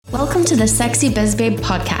Welcome to the Sexy Biz Babe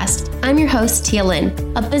podcast. I'm your host, Tia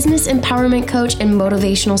Lynn, a business empowerment coach and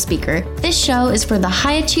motivational speaker. This show is for the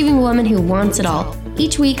high-achieving woman who wants it all.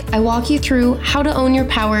 Each week, I walk you through how to own your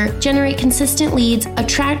power, generate consistent leads,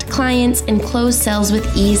 attract clients, and close sales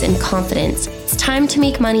with ease and confidence. It's time to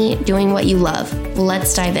make money doing what you love.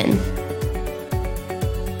 Let's dive in.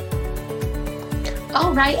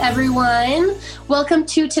 All right, everyone. Welcome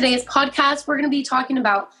to today's podcast. We're going to be talking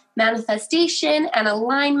about manifestation and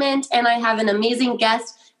alignment, and I have an amazing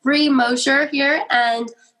guest, Bree Mosher here, and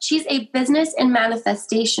she's a business and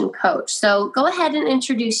manifestation coach. So go ahead and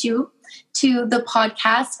introduce you to the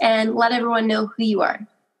podcast and let everyone know who you are.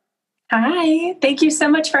 Hi, thank you so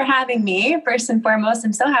much for having me. First and foremost,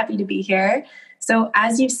 I'm so happy to be here. So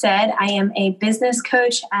as you said, I am a business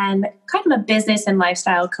coach and kind of a business and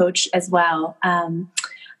lifestyle coach as well.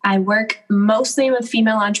 I work mostly with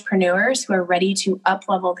female entrepreneurs who are ready to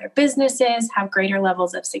up-level their businesses, have greater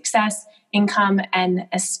levels of success, income, and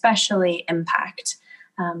especially impact,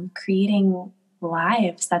 creating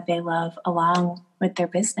lives that they love along with their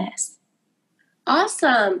business.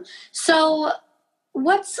 Awesome. So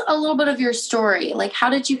what's a little bit of your story? Like, how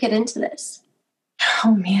did you get into this?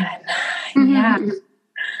 Oh, man. Yeah.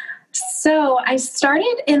 So I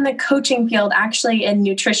started in the coaching field, actually in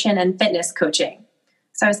nutrition and fitness coaching.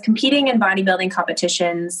 So I was competing in bodybuilding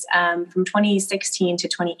competitions from 2016 to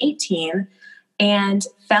 2018 and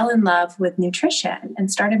fell in love with nutrition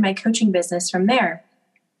and started my coaching business from there,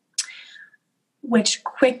 which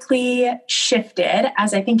quickly shifted,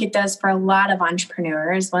 as I think it does for a lot of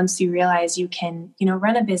entrepreneurs. Once you realize you can,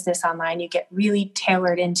 run a business online, you get really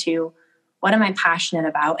tailored into what am I passionate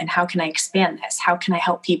about and how can I expand this? How can I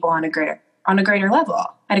help people on a greater level,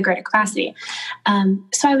 at a greater capacity?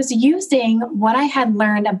 So I was using what I had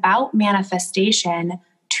learned about manifestation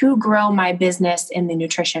to grow my business in the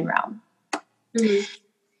nutrition realm. Mm-hmm.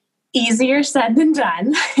 Easier said than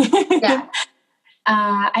done. Yeah.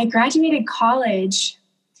 I graduated college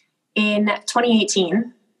in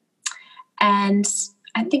 2018. And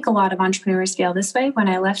I think a lot of entrepreneurs feel this way. When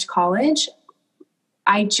I left college,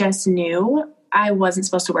 I just knew I wasn't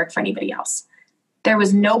supposed to work for anybody else. There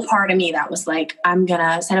was no part of me that was like, I'm going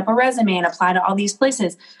to set up a resume and apply to all these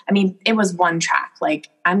places. I mean, it was one track. Like,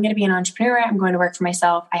 I'm going to be an entrepreneur. I'm going to work for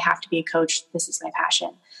myself. I have to be a coach. This is my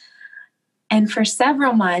passion. And for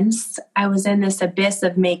several months, I was in this abyss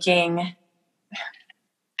of making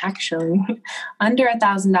actually under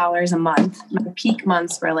 $1,000 a month. My peak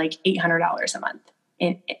months were like $800 a month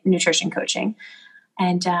in nutrition coaching.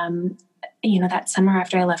 And, that summer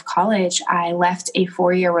after I left college, I left a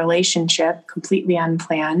 4-year relationship completely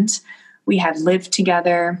unplanned. We had lived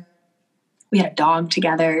together. We had a dog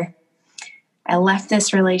together. I left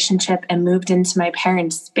this relationship and moved into my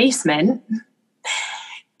parents' basement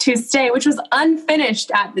to stay, which was unfinished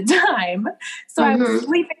at the time. So I was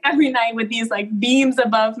sleeping every night with these like beams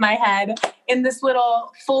above my head in this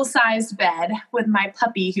little full-sized bed with my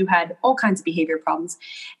puppy who had all kinds of behavior problems.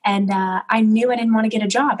 And I knew I didn't want to get a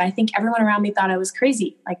job. I think everyone around me thought I was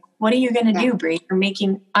crazy. Like, what are you going to do, Bree? You're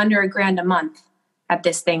making under $1,000 a month at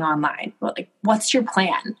this thing online. Well, like, what's your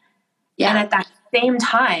plan? Yeah. And at that same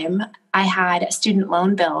time, I had student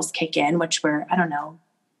loan bills kick in, which were, I don't know,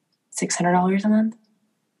 $600 a month.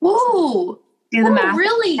 Whoa. Do the math.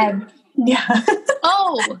 Really? Yeah.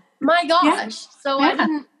 Oh my gosh. Yeah. So yeah.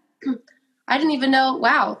 I didn't even know.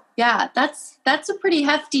 Wow. Yeah. That's a pretty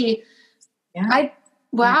hefty. Yeah.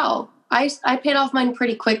 I paid off mine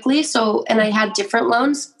pretty quickly. So, and I had different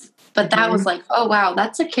loans, but that was like, oh wow,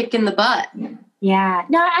 that's a kick in the butt. Yeah.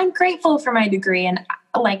 No, I'm grateful for my degree and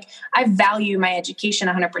I value my education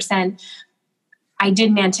 100%. I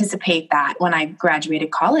didn't anticipate that when I graduated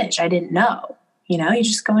college. I didn't know. You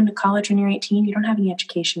just go into college when you're 18. You don't have any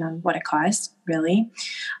education on what it costs, really.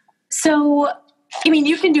 So,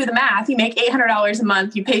 you can do the math. You make $800 a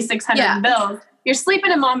month. You pay $600 in bills. You're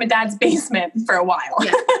sleeping in mom and dad's basement for a while.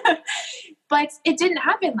 Yeah. But it didn't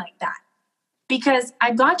happen like that because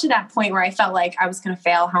I got to that point where I felt like I was going to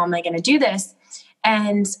fail. How am I going to do this?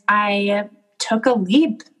 And I took a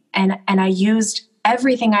leap and I used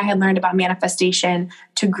everything I had learned about manifestation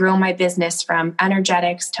to grow my business, from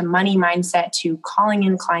energetics to money mindset to calling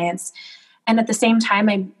in clients. And at the same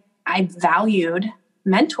time, I valued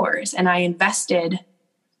mentors and I invested, I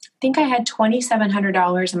think I had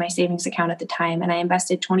 $2,700 in my savings account at the time. And I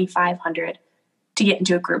invested $2,500 to get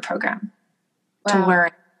into a group program to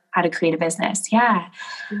learn how to create a business. Yeah.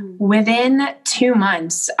 Within 2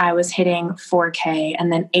 months, I was hitting 4K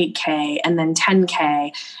and then 8K and then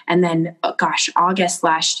 10K. And then, August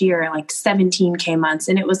last year, like 17K months.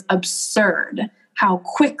 And it was absurd how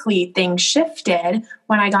quickly things shifted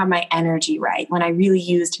when I got my energy right, when I really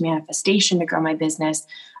used manifestation to grow my business,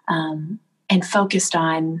 and focused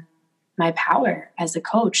on my power as a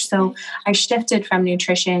coach. So I shifted from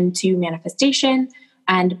nutrition to manifestation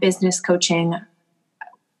and business coaching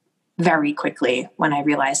very quickly when I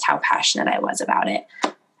realized how passionate I was about it.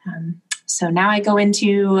 So now I go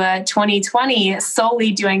into 2020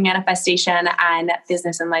 solely doing manifestation and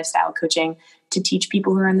business and lifestyle coaching to teach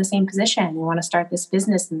people who are in the same position, who want to start this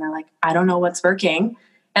business. And they're like, I don't know what's working.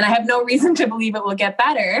 And I have no reason to believe it will get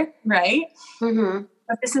better, right? Mm-hmm.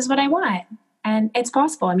 But this is what I want. And it's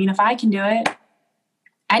possible. I mean, if I can do it,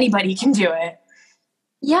 anybody can do it.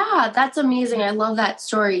 Yeah, that's amazing. I love that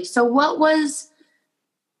story. So what was,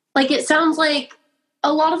 like, it sounds like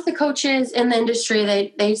a lot of the coaches in the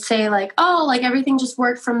industry, they say like, oh, like everything just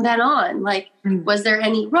worked from then on. Like, was there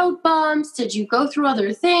any road bumps? Did you go through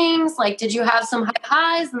other things? Like, did you have some high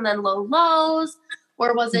highs and then low lows?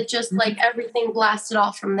 Or was it just like everything blasted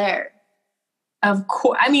off from there? Of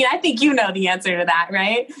course. I mean, I think you know the answer to that,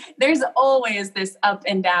 right? There's always this up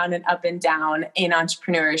and down in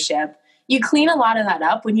entrepreneurship. You clean a lot of that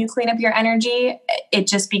up. When you clean up your energy, it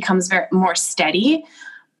just becomes more steady.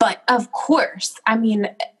 But of course, I mean,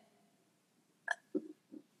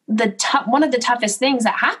 one of the toughest things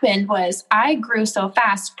that happened was I grew so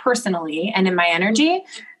fast personally and in my energy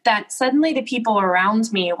that suddenly the people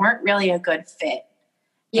around me weren't really a good fit.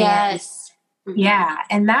 Yes. And, yeah.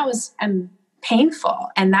 And that was painful.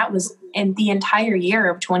 And that was in the entire year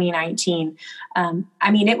of 2019. I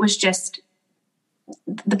mean, it was just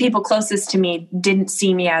the people closest to me didn't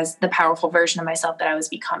see me as the powerful version of myself that I was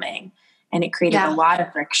becoming. And it created a lot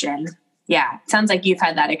of friction. Yeah. Sounds like you've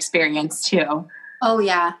had that experience too. Oh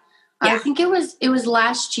yeah. I think it was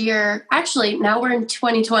last year. Actually, now we're in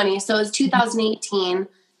 2020. So it was 2018.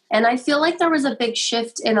 And I feel like there was a big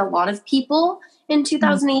shift in a lot of people in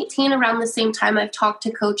 2018 around the same time. I've talked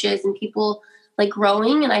to coaches and people like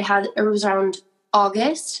growing, and it was around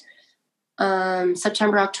August,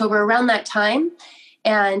 September, October, around that time.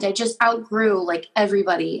 And I just outgrew like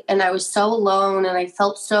everybody. And I was so alone and I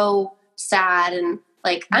felt so sad. And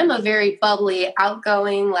like, I'm a very bubbly,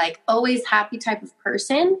 outgoing, like always happy type of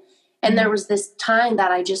person. And there was this time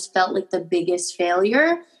that I just felt like the biggest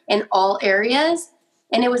failure in all areas.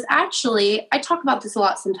 And it was actually, I talk about this a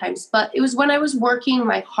lot sometimes, but it was when I was working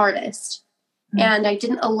my hardest and I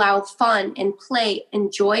didn't allow fun and play and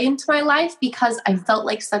joy into my life because I felt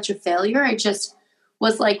like such a failure. I just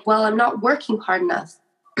was like, well, I'm not working hard enough.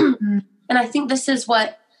 And I think this is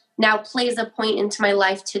what now plays a point into my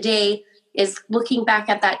life today, is looking back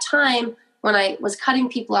at that time when I was cutting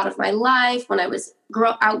people out of my life, when I was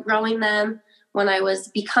outgrowing them, when I was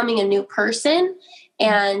becoming a new person.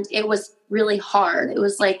 And it was really hard. It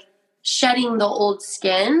was like shedding the old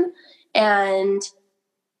skin and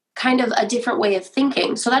kind of a different way of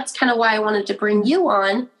thinking. So that's kind of why I wanted to bring you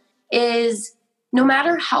on, is no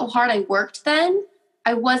matter how hard I worked then,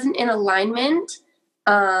 I wasn't in alignment.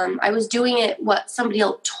 I was doing it what somebody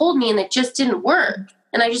else told me, and it just didn't work.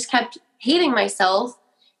 And I just kept hating myself.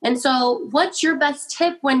 And so what's your best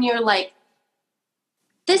tip when you're like,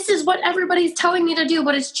 this is what everybody's telling me to do,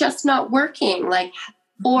 but it's just not working? Like,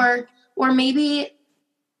 or maybe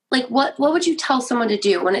like, what would you tell someone to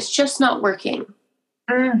do when it's just not working?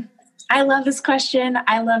 I love this question.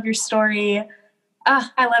 I love your story.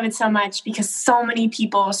 I love it so much because so many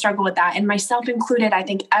people struggle with that, and myself included. I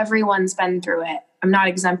think everyone's been through it. I'm not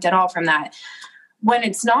exempt at all from that. When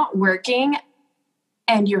it's not working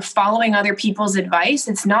and you're following other people's advice,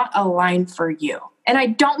 it's not aligned for you. And I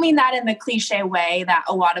don't mean that in the cliche way that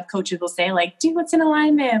a lot of coaches will say, like, do what's in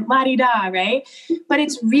alignment, la-di-da, right? But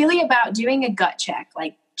it's really about doing a gut check,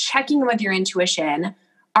 like checking with your intuition.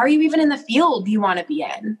 Are you even in the field you want to be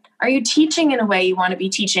in? Are you teaching in a way you want to be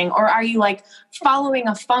teaching? Or are you like following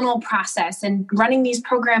a funnel process and running these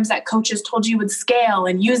programs that coaches told you would scale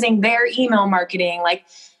and using their email marketing? Like,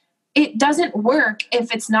 it doesn't work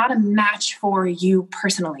if it's not a match for you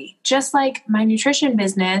personally. Just like my nutrition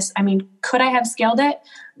business, I mean, could I have scaled it?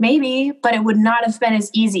 Maybe, but it would not have been as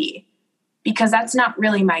easy because that's not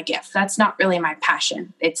really my gift. That's not really my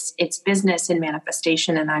passion. It's business and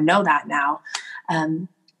manifestation, and I know that now.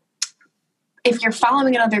 If you're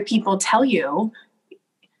following what other people tell you,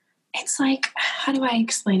 it's like, how do I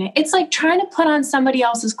explain it? It's like trying to put on somebody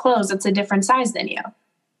else's clothes that's a different size than you.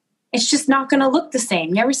 It's just not going to look the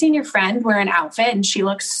same. You ever seen your friend wear an outfit and she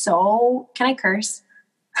looks so, can I curse?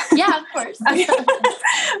 Yeah, of course.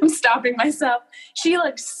 I'm stopping myself. She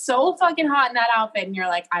looks so fucking hot in that outfit. And you're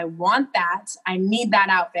like, I want that. I need that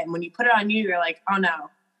outfit. And when you put it on you, you're like, oh no,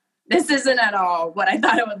 this isn't at all what I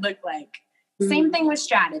thought it would look like. Same thing with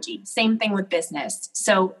strategy, same thing with business.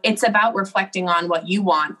 So it's about reflecting on what you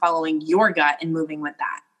want, following your gut and moving with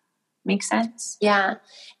that. Make sense? Yeah.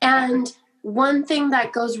 And one thing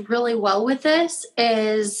that goes really well with this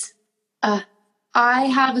is I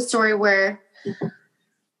have a story where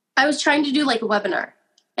I was trying to do like a webinar,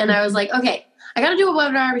 and I was like, okay, I got to do a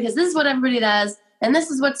webinar because this is what everybody does and this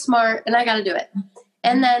is what's smart and I got to do it.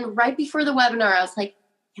 And then right before the webinar, I was like,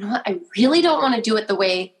 you know what? I really don't want to do it the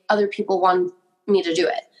way other people want me to do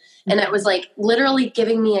it. And it was like literally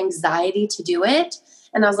giving me anxiety to do it.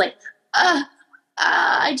 And I was like,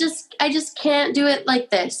 I just can't do it like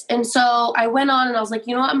this. And so I went on and I was like,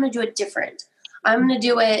 you know what? I'm going to do it different. I'm going to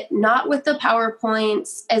do it not with the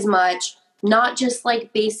PowerPoints as much, not just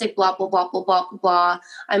like basic blah, blah, blah, blah, blah, blah, blah.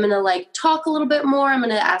 I'm going to like talk a little bit more. I'm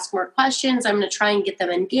going to ask more questions. I'm going to try and get them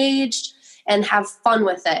engaged and have fun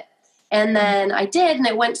with it. And then I did, and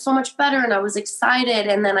it went so much better, and I was excited.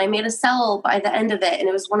 And then I made a sell by the end of it, and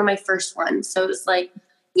it was one of my first ones. So it was like,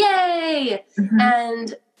 yay!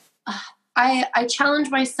 And I challenge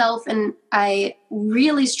myself, and I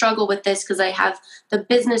really struggle with this because I have the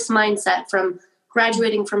business mindset from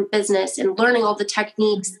graduating from business and learning all the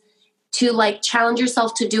techniques to like challenge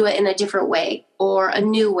yourself to do it in a different way or a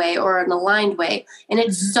new way or an aligned way. And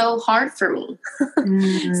it's so hard for me.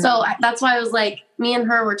 So that's why I was like, me and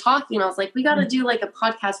her were talking. I was like, we got to do like a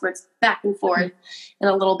podcast where it's back and forth and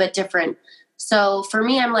a little bit different. So for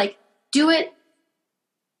me, I'm like, do it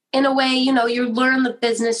in a way, you know, you learn the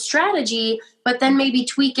business strategy, but then maybe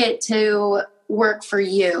tweak it to work for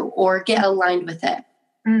you or get aligned with it.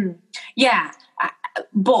 Yeah,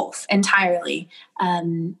 both entirely.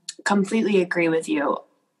 Completely agree with you.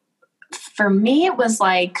 For me, it was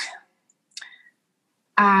like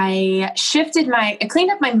I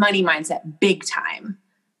cleaned up my money mindset big time.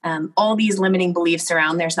 All these limiting beliefs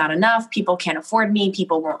around there's not enough, people can't afford me,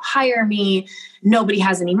 people won't hire me, nobody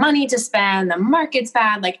has any money to spend, the market's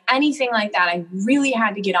bad, like anything like that. I really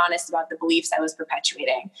had to get honest about the beliefs I was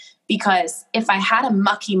perpetuating, because if I had a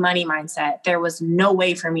mucky money mindset, there was no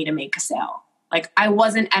way for me to make a sale. Like I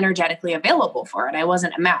wasn't energetically available for it. I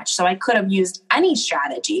wasn't a match. So I could have used any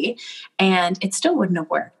strategy and it still wouldn't have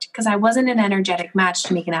worked because I wasn't an energetic match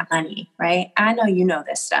to making that money, right? I know you know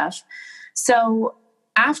this stuff. So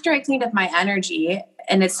after I cleaned up my energy,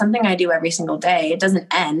 and it's something I do every single day, it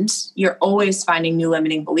doesn't end. You're always finding new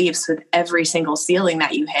limiting beliefs with every single ceiling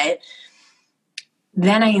that you hit.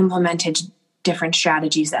 Then I implemented different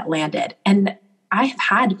strategies that landed. And I've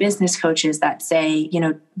had business coaches that say, you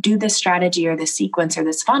know, do this strategy or this sequence or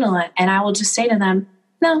this funnel. And I will just say to them,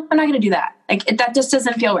 no, I'm not going to do that. Like that just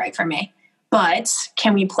doesn't feel right for me. But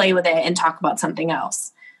can we play with it and talk about something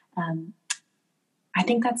else? I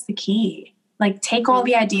think that's the key. Like take all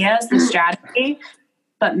the ideas, the strategy,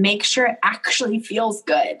 but make sure it actually feels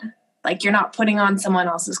good. Like you're not putting on someone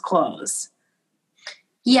else's clothes.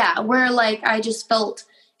 Yeah, where like I just felt,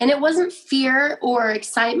 and it wasn't fear or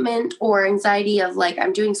excitement or anxiety of like,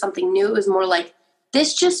 I'm doing something new. It was more like,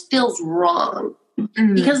 this just feels wrong.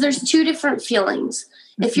 Because there's two different feelings.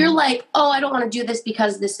 If you're like, oh, I don't want to do this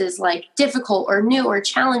because this is like difficult or new or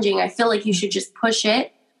challenging, I feel like you should just push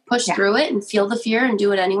through it and feel the fear and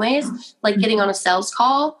do it anyways. Like getting on a sales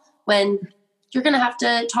call when you're going to have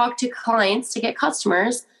to talk to clients to get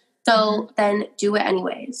customers. So then do it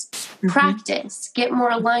anyways. Practice, get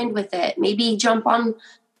more aligned with it. Maybe jump on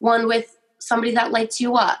one with somebody that lights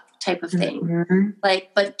you up type of thing.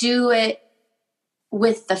 Like, but do it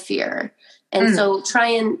with the fear. And so try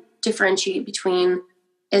and differentiate between,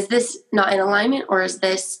 is this not in alignment or is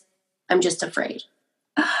this, I'm just afraid?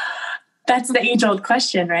 That's the age-old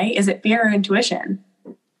question, right? Is it fear or intuition?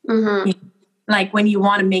 Like when you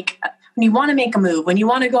want to make a move, when you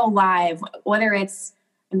want to go live, whether it's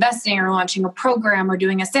investing or launching a program or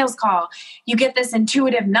doing a sales call, you get this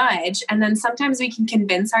intuitive nudge. And then sometimes we can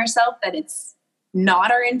convince ourselves that it's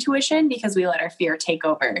not our intuition because we let our fear take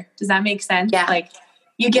over. Does that make sense? Yeah. Like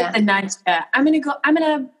you get the nudge that I'm going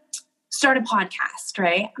to start a podcast,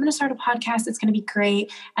 right? I'm going to start a podcast. It's going to be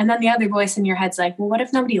great. And then the other voice in your head's like, well, what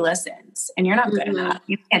if nobody listens and you're not good enough?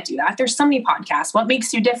 You can't do that. There's so many podcasts. What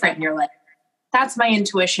makes you different? And you're like, that's my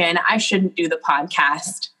intuition. I shouldn't do the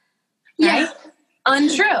podcast. Right? Yeah.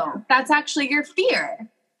 Untrue. That's actually your fear.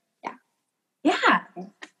 Yeah.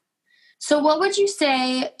 So what would you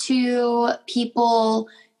say to people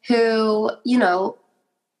who, you know,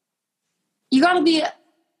 you got to be,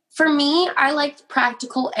 for me, I like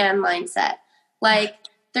practical and mindset. Like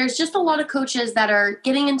there's just a lot of coaches that are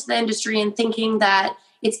getting into the industry and thinking that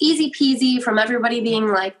it's easy peasy from everybody being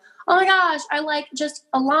like, oh my gosh, I like just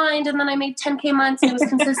aligned and then I made 10K months and it was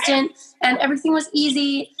consistent and everything was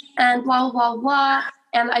easy and blah, blah, blah, blah.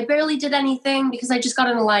 and I barely did anything because I just got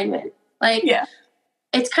in alignment. Like,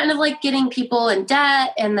 it's kind of like getting people in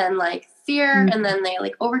debt and then like fear and then they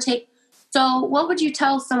like overtake. So what would you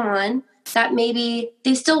tell someone that maybe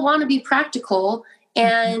they still want to be practical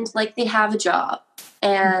and like they have a job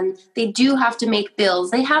and they do have to make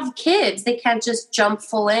bills. They have kids. They can't just jump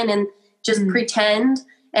full in and just pretend.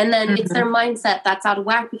 And then it's their mindset that's out of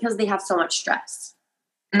whack because they have so much stress.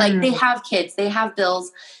 Like they have kids, they have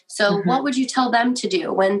bills. So what would you tell them to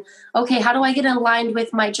do when, okay, how do I get aligned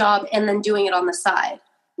with my job and then doing it on the side?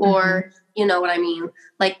 Or, you know what I mean?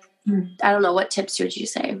 Like, I don't know, what tips would you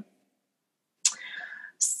say?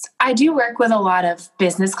 I do work with a lot of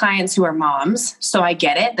business clients who are moms. So I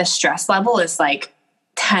get it. The stress level is like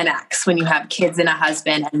 10x when you have kids and a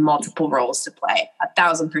husband and multiple roles to play,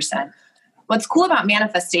 1,000%. What's cool about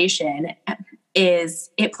manifestation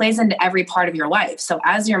is it plays into every part of your life. So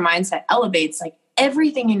as your mindset elevates, like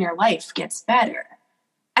everything in your life gets better.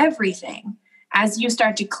 Everything. As you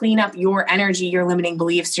start to clean up your energy, your limiting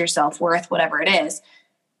beliefs, your self-worth, whatever it is,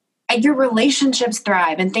 and your relationships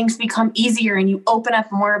thrive and things become easier and you open up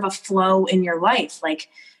more of a flow in your life. Like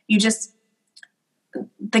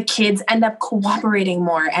the kids end up cooperating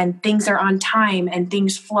more and things are on time and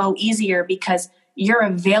things flow easier because you're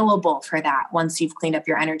available for that once you've cleaned up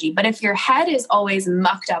your energy. But if your head is always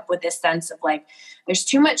mucked up with this sense of like, there's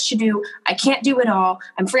too much to do, I can't do it all,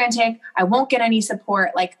 I'm frantic, I won't get any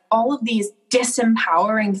support, like all of these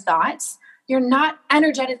disempowering thoughts, you're not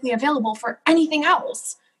energetically available for anything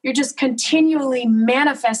else. You're just continually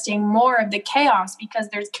manifesting more of the chaos because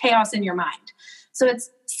there's chaos in your mind. So it's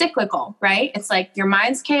cyclical, right? It's like your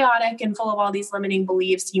mind's chaotic and full of all these limiting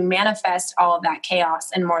beliefs. You manifest all of that chaos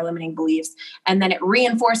and more limiting beliefs. And then it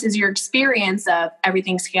reinforces your experience of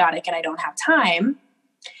everything's chaotic and I don't have time.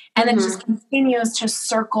 And then it just continues to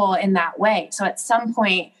circle in that way. So at some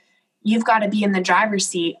point, you've got to be in the driver's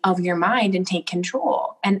seat of your mind and take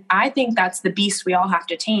control. And I think that's the beast we all have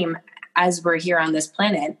to tame as we're here on this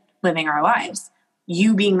planet living our lives.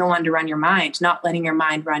 You being the one to run your mind, not letting your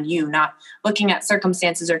mind run you, not looking at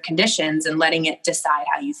circumstances or conditions and letting it decide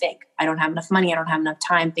how you think. I don't have enough money. I don't have enough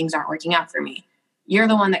time. Things aren't working out for me. You're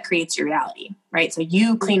the one that creates your reality, right? So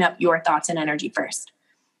you clean up your thoughts and energy first.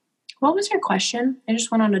 What was your question? I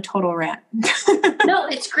just went on a total rant. No,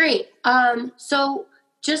 it's great. So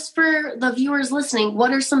just for the viewers listening,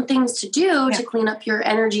 what are some things to do to clean up your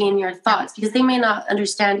energy and your thoughts? Because they may not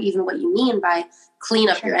understand even what you mean by clean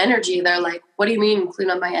up your energy. They're like, what do you mean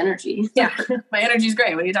clean up my energy? Yeah, my energy is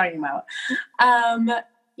great. What are you talking about?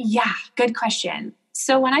 Yeah, good question.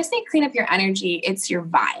 So when I say clean up your energy, it's your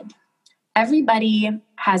vibe. Everybody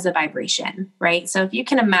has a vibration, right? So if you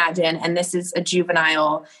can imagine, and this is a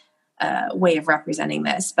juvenile way of representing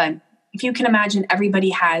this, but if you can imagine,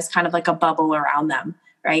 everybody has kind of like a bubble around them,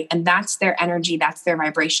 right? And that's their energy, that's their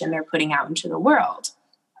vibration they're putting out into the world.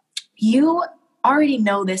 You already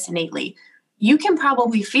know this innately. You can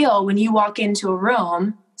probably feel when you walk into a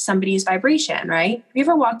room, somebody's vibration, right? Have you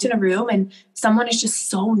ever walked in a room and someone is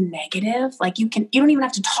just so negative? Like you don't even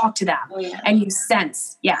have to talk to them. Oh, yeah. And you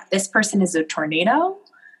sense, this person is a tornado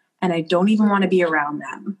and I don't even want to be around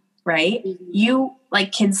them, right? Mm-hmm. You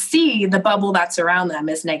like can see the bubble that's around them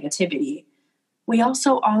as negativity. We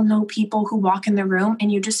also all know people who walk in the room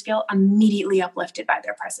and you just feel immediately uplifted by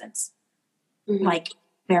their presence. Mm-hmm. Like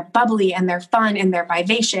they're bubbly and they're fun and they're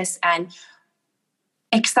vivacious and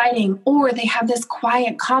exciting, or they have this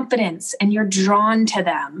quiet confidence and you're drawn to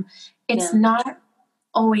them. It's not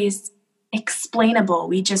always explainable.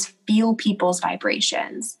 We just feel people's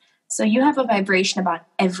vibrations. So you have a vibration about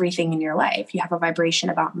everything in your life. You have a vibration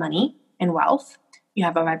about money and wealth. You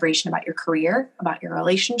have a vibration about your career, about your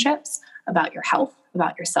relationships, about your health,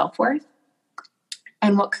 about your self-worth.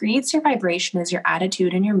 And what creates your vibration is your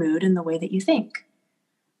attitude and your mood and the way that you think.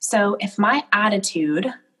 So if my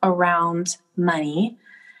attitude around money,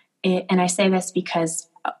 and I say this because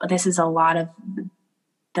this is a lot of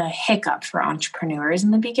the hiccup for entrepreneurs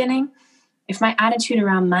in the beginning. If my attitude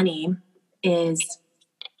around money is,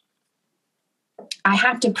 I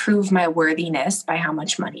have to prove my worthiness by how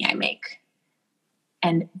much money I make.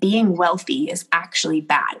 And being wealthy is actually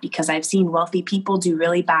bad because I've seen wealthy people do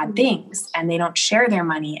really bad things and they don't share their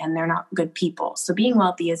money and they're not good people. So being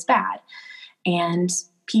wealthy is bad. And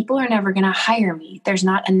people are never going to hire me. There's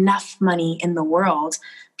not enough money in the world.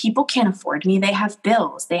 People can't afford me. They have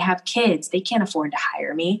bills. They have kids. They can't afford to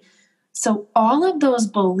hire me. So all of those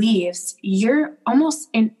beliefs, you're almost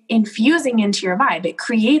infusing into your vibe. It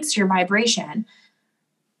creates your vibration.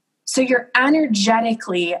 So you're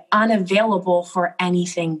energetically unavailable for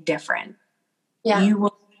anything different. Yeah. You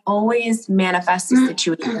will always manifest a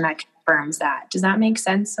situation that confirms that. Does that make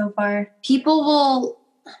sense so far? People will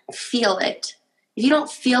feel it, if you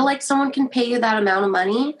don't feel like someone can pay you that amount of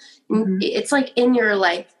money, it's like in your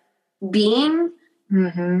like being,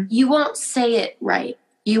 you won't say it right.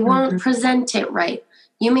 You won't present it right.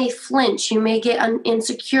 You may flinch. You may get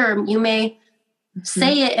insecure. You may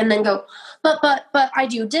say it and then go, but I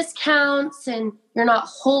do discounts, and you're not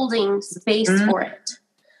holding space for it.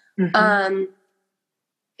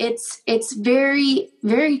 It's very,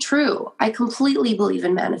 very true. I completely believe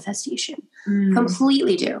in manifestation.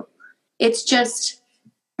 Completely do. It's just,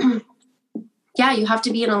 yeah, you have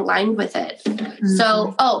to be aligned with it.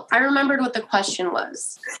 So, I remembered what the question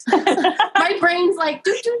was. My brain's like,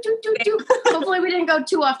 do. Hopefully we didn't go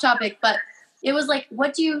too off topic, but it was like,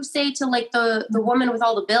 what do you say to like the woman with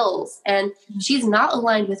all the bills? And she's not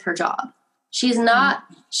aligned with her job. She's not,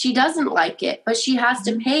 she doesn't like it, but she has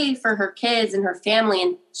to pay for her kids and her family.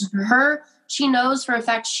 And she knows for a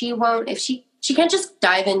fact she won't, if she can't just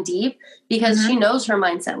dive in deep because she knows her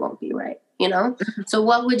mindset won't be right, you know? So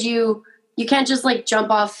what would you can't just like jump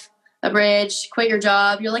off a bridge, quit your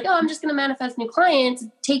job. You're like, oh, I'm just going to manifest new clients.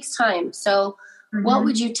 It takes time. So what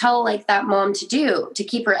would you tell like that mom to do to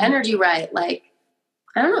keep her energy right? Like,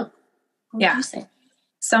 I don't know. What would you say?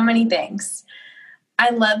 So many things. I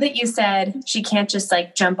love that you said she can't just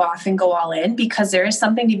like jump off and go all in, because there is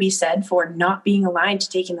something to be said for not being aligned to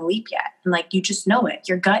taking the leap yet. And like, you just know it.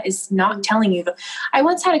 Your gut is not telling you. I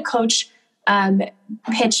once had a coach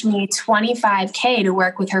pitch me $25,000 to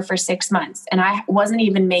work with her for 6 months. And I wasn't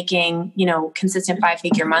even making, consistent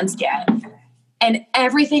 5-figure months yet. And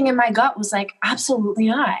everything in my gut was like, absolutely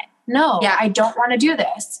not. No, I don't want to do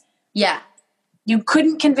this. Yeah. You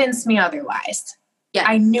couldn't convince me otherwise. Yeah.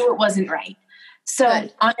 I knew it wasn't right. So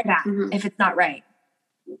honor that if it's not right.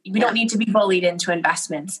 We don't need to be bullied into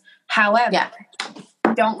investments. However,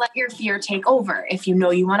 don't let your fear take over. If you know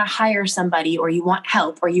you want to hire somebody, or you want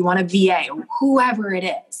help, or you want a VA, or whoever it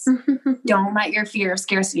is, don't let your fear of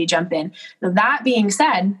scarcity jump in. Now, that being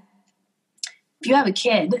said, if you have a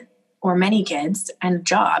kid or many kids and a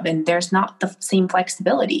job, and there's not the same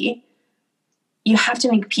flexibility, you have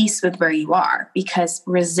to make peace with where you are, because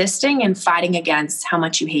resisting and fighting against how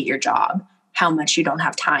much you hate your job, how much you don't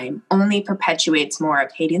have time, only perpetuates more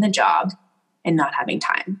of hating the job and not having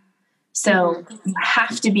time. So you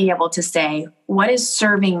have to be able to say, what is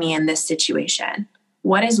serving me in this situation?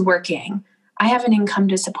 What is working? I have an income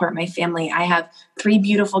to support my family. I have 3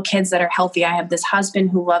 beautiful kids that are healthy. I have this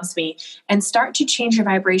husband who loves me. And start to change your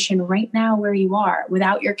vibration right now where you are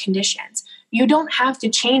without your conditions. You don't have to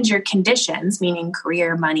change your conditions, meaning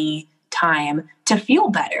career, money, time, to feel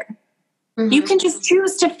better. You can just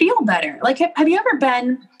choose to feel better. Like, have you ever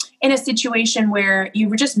been in a situation where you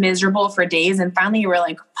were just miserable for days and finally you were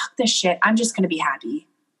like, fuck this shit, I'm just going to be happy.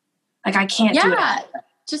 Like, I can't do it. Yeah,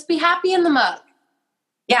 just be happy in the muck.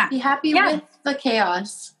 Yeah. Be happy with the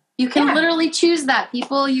chaos. You can literally choose that,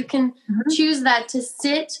 people. You can choose that, to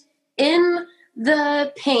sit in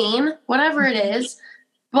the pain, whatever it is,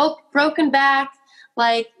 broken back,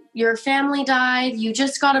 like your family died, you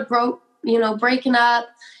just got breaking up,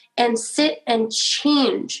 and sit and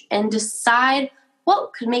change and decide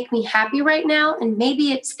what could make me happy right now. And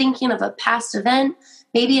maybe it's thinking of a past event.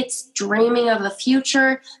 Maybe it's dreaming of a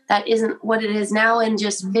future that isn't what it is now and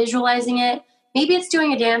just visualizing it. Maybe it's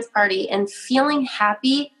doing a dance party and feeling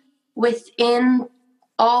happy within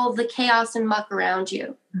all the chaos and muck around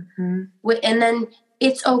you. And then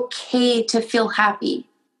it's okay to feel happy.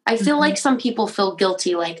 I feel like some people feel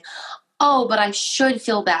guilty, like, oh, but I should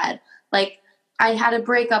feel bad. Like, I had a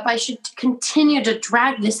breakup, I should continue to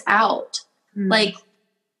drag this out. Like,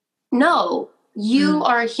 no, you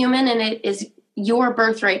are a human, and it is your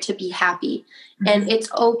birthright to be happy. And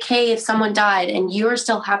it's okay if someone died and you're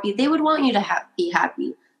still happy. They would want you to be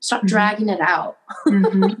happy. Stop dragging it out.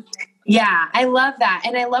 Yeah, I love that.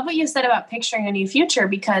 And I love what you said about picturing a new future,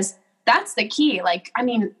 because that's the key. Like, I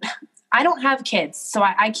mean, I don't have kids, so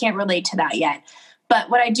I can't relate to that yet. But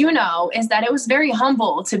what I do know is that it was very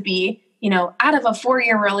humble to be, out of a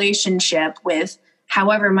 4-year relationship with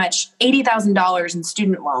however much, $80,000 in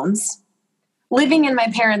student loans, living in my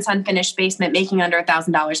parents' unfinished basement, making under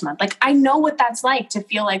 $1,000 a month. Like, I know what that's like to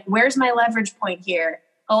feel like, where's my leverage point here?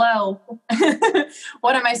 Hello,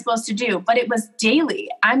 what am I supposed to do? But it was daily.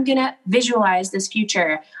 I'm going to visualize this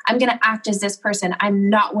future. I'm going to act as this person.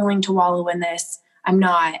 I'm not willing to wallow in this. I'm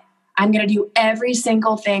going to do every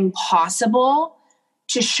single thing possible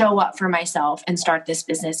to show up for myself and start this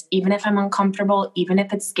business. Even if I'm uncomfortable, even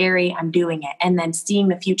if it's scary, I'm doing it. And then seeing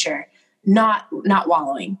the future, not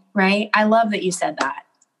wallowing, right? I love that you said that.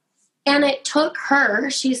 And it took her,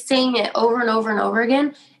 she's saying it over and over and over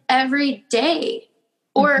again, every day.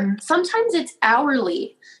 Or sometimes it's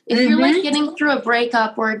hourly. If you're like getting through a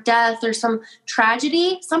breakup or a death or some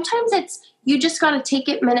tragedy, sometimes you just got to take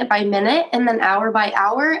it minute by minute and then hour by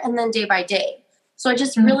hour and then day by day. So I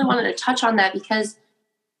just really wanted to touch on that because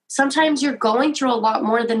sometimes you're going through a lot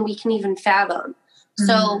more than we can even fathom.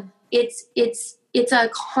 So it's a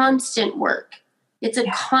constant work. It's a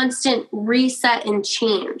constant reset and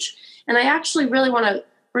change. And I actually really want to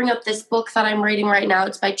bring up this book that I'm reading right now.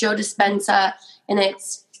 It's by Joe Dispenza, and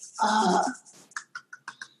it's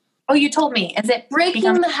you told me. Is it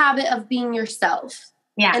Breaking the Habit of Being Yourself?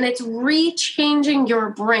 Yeah. And it's rechanging your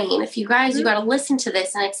brain. If you guys, you got to listen to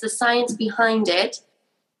this, and it's the science behind it.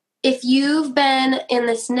 If you've been in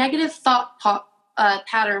this negative thought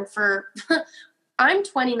pattern for, I'm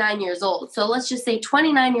 29 years old. So let's just say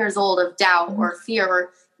 29 years old of doubt or fear,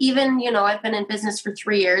 or even, I've been in business for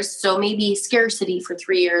 3 years. So maybe scarcity for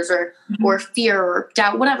 3 years or fear or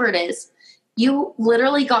doubt, whatever it is. You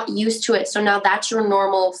literally got used to it. So now that's your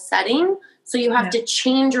normal setting. So you have to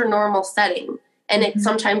change your normal setting. And it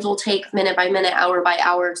sometimes will take minute by minute, hour by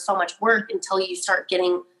hour, so much work until you start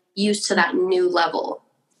getting used to that new level.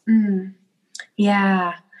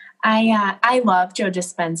 Yeah. I love Joe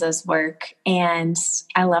Dispenza's work, and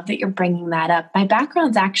I love that you're bringing that up. My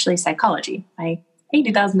background's actually psychology. My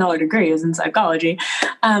 $80,000 degree is in psychology.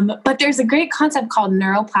 But there's a great concept called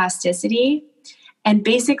neuroplasticity. And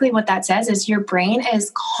basically what that says is your brain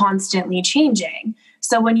is constantly changing.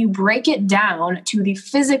 So when you break it down to the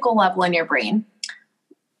physical level in your brain,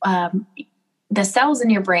 the cells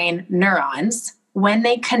in your brain, neurons, when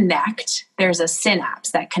they connect, there's a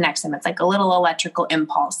synapse that connects them. It's like a little electrical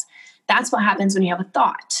impulse. That's what happens when you have a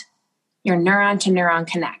thought. Your neuron to neuron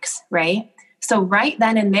connects, right? So right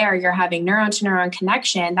then and there, you're having neuron to neuron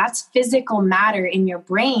connection. That's physical matter in your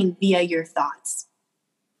brain via your thoughts.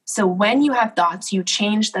 So when you have thoughts, you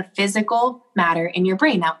change the physical matter in your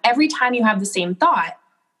brain. Now, every time you have the same thought,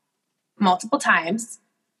 multiple times,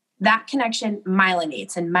 that connection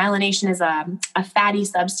myelinates. And myelination is a fatty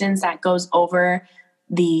substance that goes over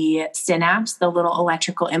the synapse, the little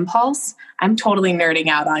electrical impulse. I'm totally nerding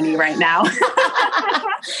out on you right now.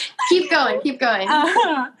 Keep going.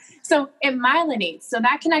 So it myelinates. So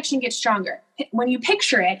that connection gets stronger. When you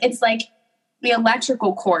picture it, it's like the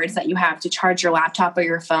electrical cords that you have to charge your laptop or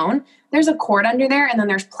your phone. There's a cord under there, and then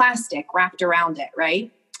there's plastic wrapped around it,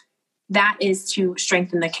 right? That is to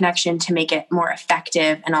strengthen the connection to make it more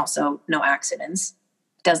effective and also no accidents.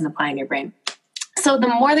 It doesn't apply in your brain. So the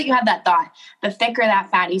more that you have that thought, the thicker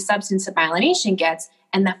that fatty substance of myelination gets,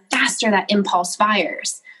 and the faster that impulse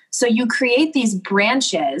fires. So you create these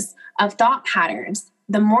branches of thought patterns.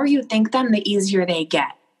 The more you think them, the easier they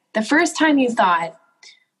get. The first time you thought,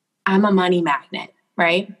 I'm a money magnet,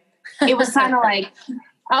 right? It was kind of like,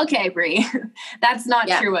 okay, Brie, that's not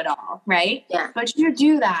true at all, right? Yeah. But you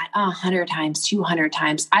do that 100 times, 200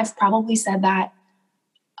 times. I've probably said that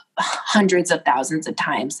hundreds of thousands of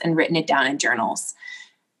times and written it down in journals,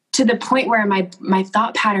 to the point where my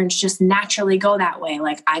thought patterns just naturally go that way.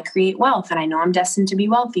 Like, I create wealth, and I know I'm destined to be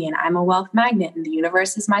wealthy, and I'm a wealth magnet, and the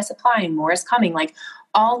universe is my supply, and more is coming. Like,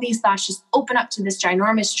 all these thoughts just open up to this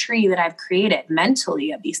ginormous tree that I've created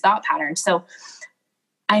mentally of these thought patterns. So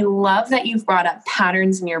I love that you've brought up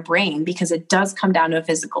patterns in your brain, because it does come down to a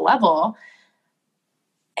physical level.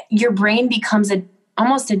 Your brain becomes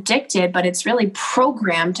almost addicted, but it's really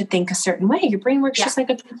programmed to think a certain way. Your brain works just like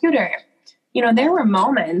a computer. There were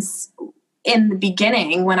moments in the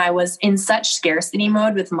beginning when I was in such scarcity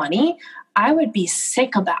mode with money, I would be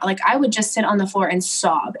sick about, I would just sit on the floor and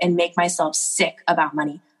sob and make myself sick about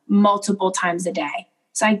money multiple times a day.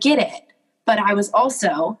 So I get it. But I was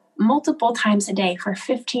also multiple times a day for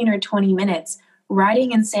 15 or 20 minutes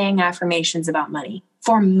writing and saying affirmations about money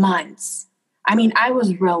for months. I mean, I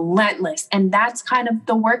was relentless. And that's kind of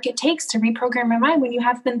the work it takes to reprogram your mind when you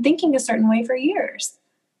have been thinking a certain way for years.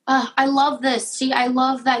 I love this. See, I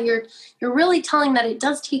love that you're really telling that it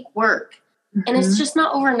does take work. And it's just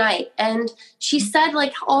not overnight. And she said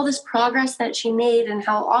all this progress that she made and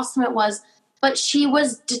how awesome it was, but she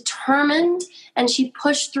was determined, and she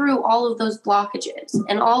pushed through all of those blockages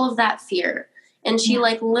and all of that fear. And she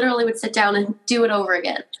literally would sit down and do it over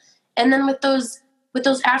again. And then with those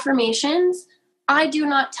affirmations, I do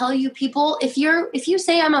not tell you people, if you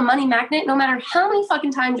say I'm a money magnet, no matter how many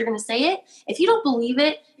fucking times you're going to say it, if you don't believe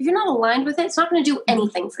it, if you're not aligned with it, it's not going to do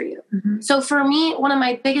anything for you. So for me, one of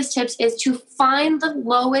my biggest tips is to find the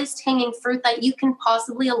lowest hanging fruit that you can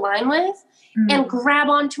possibly align with and grab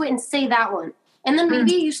onto it and say that one. And then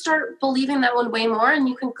maybe you start believing that one way more, and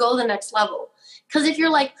you can go the next level. Because if you're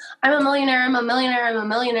like, I'm a millionaire, I'm a millionaire, I'm a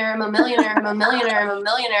millionaire, I'm a millionaire, I'm a millionaire, I'm a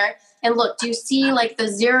millionaire. And look, do you see the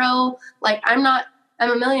zero? I'm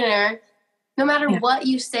I'm a millionaire. No matter what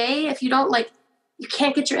you say, if you don't like, you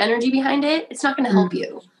can't get your energy behind it, it's not going to help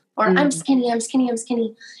you. Or I'm skinny.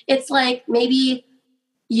 It's like, maybe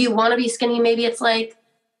you want to be skinny. Maybe it's like,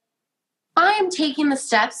 I am taking the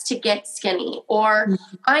steps to get skinny, or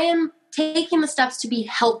I am taking the steps to be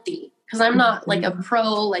healthy. Because I'm not like a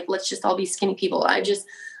pro, like, let's just all be skinny people.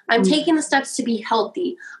 I'm taking the steps to be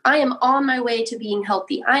healthy. I am on my way to being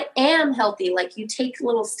healthy. I am healthy. Like, you take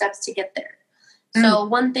little steps to get there. So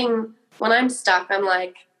one thing, when I'm stuck, I'm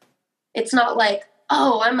like, it's not like,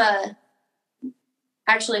 oh,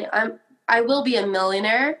 I will be a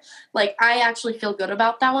millionaire. Like, I actually feel good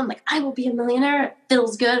about that one. Like, I will be a millionaire. It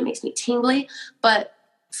feels good. It makes me tingly. But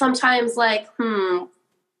sometimes, like,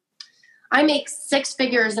 I make 6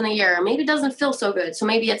 figures in a year. Maybe it doesn't feel so good. So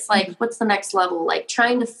maybe it's like, what's the next level? Like,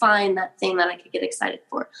 trying to find that thing that I could get excited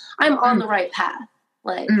for. I'm on the right path.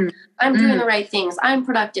 Like, I'm doing the right things. I'm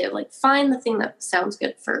productive. Like, find the thing that sounds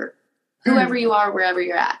good for whoever you are, wherever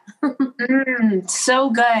you're at. So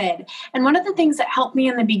good. And one of the things that helped me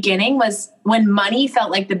in the beginning was when money felt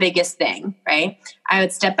like the biggest thing, right? I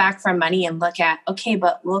would step back from money and look at, okay,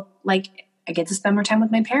 but look, like, I get to spend more time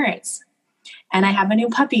with my parents, and I have a new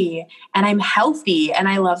puppy, and I'm healthy, and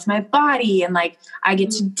I love my body, and like, I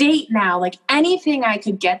get to date now. Like, anything I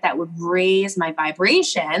could get that would raise my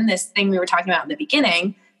vibration, this thing we were talking about in the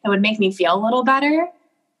beginning, that would make me feel a little better,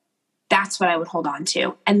 that's what I would hold on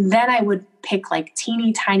to. And then I would pick like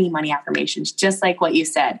teeny tiny money affirmations, just like what you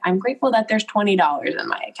said. I'm grateful that there's $20 in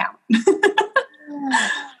my account.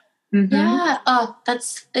 Yeah. Oh,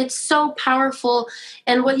 it's so powerful.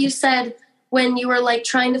 And what you said when you were like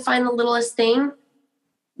trying to find the littlest thing,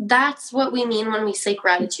 that's what we mean when we say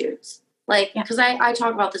gratitudes. Like, because I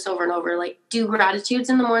talk about this over and over, like, do gratitudes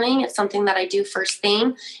in the morning. It's something that I do first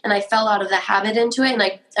thing. And I fell out of the habit into it.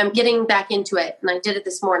 And I'm getting back into it. And I did it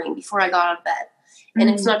this morning before I got out of bed. And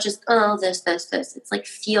it's not just, oh, this. It's like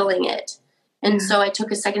feeling it. And so I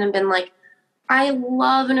took a second and been like, I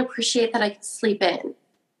love and appreciate that I can sleep in.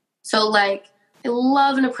 So, like, I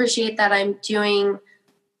love and appreciate that I'm doing,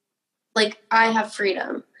 like, I have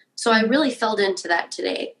freedom. So I really fell into that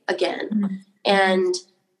today again. And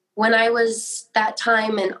when I was that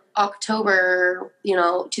time in October,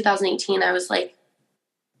 2018, I was like,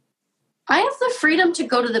 I have the freedom to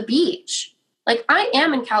go to the beach. Like, I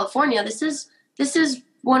am in California. This is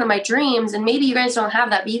one of my dreams. And maybe you guys don't have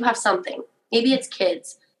that, but you have something. Maybe it's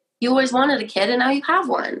kids. You always wanted a kid and now you have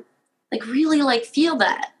one. Like, really, like, feel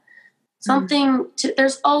that.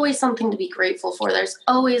 There's always something to be grateful for. There's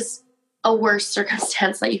always a worse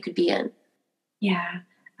circumstance that you could be in. Yeah.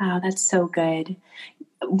 Oh, that's so good.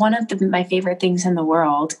 One of my favorite things in the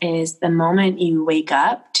world is the moment you wake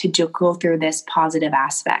up to go through this positive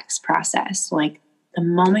aspects process. Like, the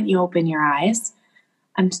moment you open your eyes,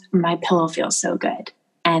 my pillow feels so good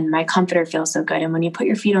and my comforter feels so good. And when you put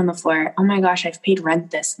your feet on the floor, oh my gosh, I've paid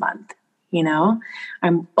rent this month.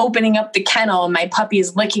 I'm opening up the kennel and my puppy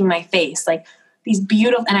is licking my face. Like, these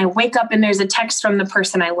beautiful, and I wake up and there's a text from the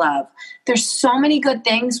person I love. There's so many good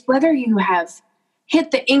things, whether you have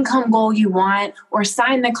hit the income goal you want or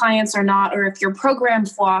sign the clients or not, or if your program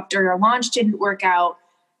flopped or your launch didn't work out.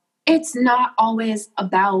 It's not always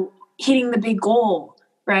about hitting the big goal,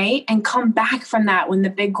 right? And come back from that when the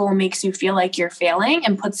big goal makes you feel like you're failing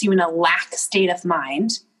and puts you in a lack state of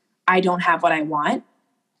mind. I don't have what I want.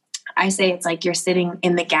 I say it's like you're sitting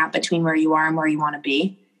in the gap between where you are and where you want to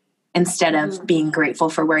be, instead of being grateful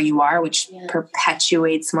for where you are, which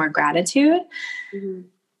perpetuates more gratitude.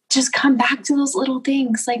 Just come back to those little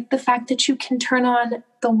things, like the fact that you can turn on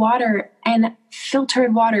the water and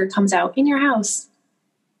filtered water comes out in your house.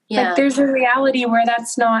 Yeah. Like, there's a reality where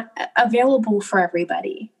that's not available for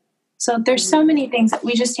everybody. So there's so many things that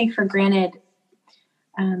we just take for granted.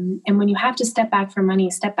 And when you have to step back from money,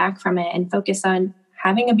 step back from it and focus on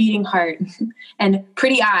having a beating heart and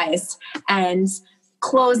pretty eyes and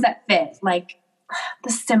clothes that fit, like the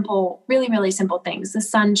simple, really, really simple things, the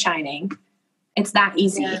sun shining. It's that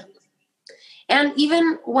easy. Yeah. And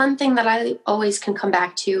even one thing that I always can come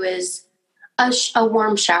back to is a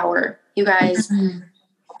warm shower, you guys.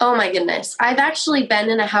 Oh my goodness. I've actually been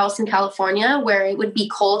in a house in California where it would be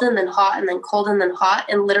cold and then hot and then cold and then hot.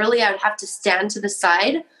 And literally I would have to stand to the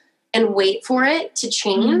side and wait for it to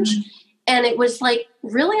change. And it was like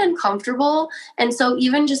really uncomfortable. And so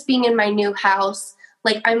even just being in my new house,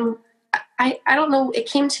 like I don't know, it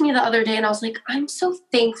came to me the other day and I was like, I'm so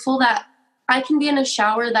thankful that I can be in a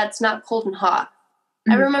shower that's not cold and hot.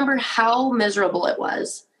 I remember how miserable it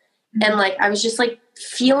was. And like, I was just like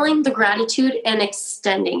feeling the gratitude and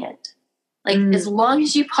extending it. Like as long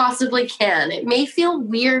as you possibly can. It may feel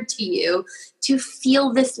weird to you to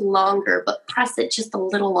feel this longer, but press it just a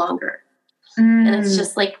little longer. And it's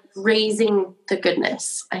just like raising the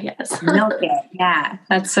goodness, I guess. Milk it. Yeah,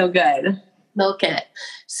 that's so good. Milk it.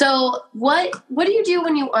 So what do you do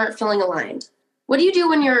when you aren't feeling aligned? What do you do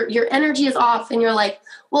when your energy is off and you're like,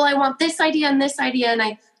 well, I want this idea and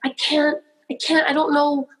I can't, I don't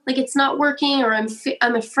know, like it's not working, or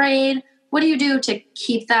I'm afraid. What do you do to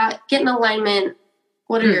keep that, get in alignment?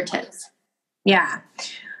 What are your tips? Yeah.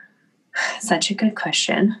 Such a good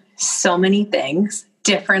question. So many things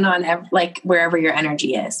different on like wherever your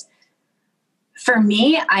energy is. For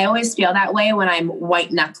me, I always feel that way when I'm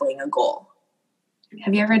white knuckling a goal.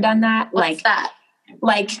 Have you ever done that? What's that?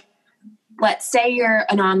 Like, let's say you're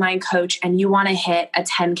an online coach and you want to hit a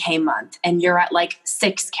 10K month and you're at like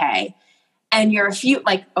 6K and you're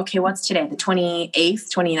okay, what's today? The 28th,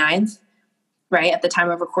 29th, right? At the time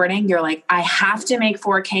of recording, you're like, I have to make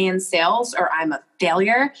 4K in sales or I'm a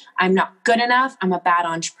failure. I'm not good enough. I'm a bad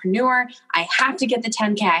entrepreneur. I have to get the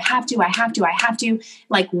 10K. I have to,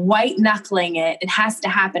 like white knuckling it. It has to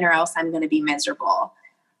happen or else I'm going to be miserable.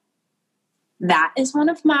 That is one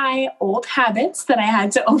of my old habits that I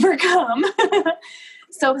had to overcome.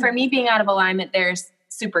 So for me, being out of alignment, there's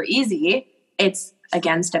super easy. It's,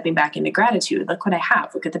 again, stepping back into gratitude. Look what I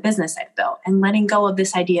have. Look at the business I've built, and letting go of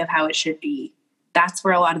this idea of how it should be. That's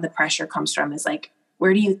where a lot of the pressure comes from, is like,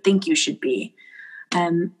 where do you think you should be?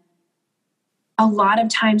 A lot of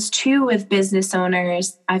times too, with business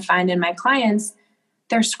owners, I find in my clients,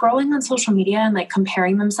 they're scrolling on social media and like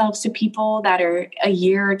comparing themselves to people that are a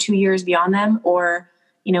year or 2 years beyond them, or,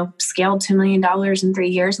 scaled $2 million in 3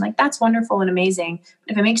 years. And like, that's wonderful and amazing.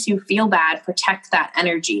 But if it makes you feel bad, protect that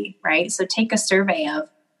energy, right? So take a survey of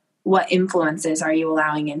what influences are you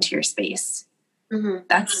allowing into your space. Mm-hmm.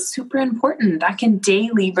 That's super important. That can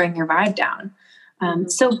daily bring your vibe down.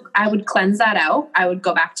 So I would cleanse that out. I would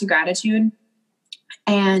go back to gratitude,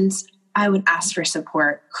 and I would ask for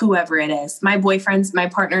support, whoever it is. My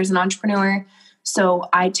partner is an entrepreneur, so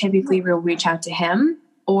I typically will reach out to him,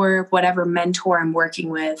 or whatever mentor I'm working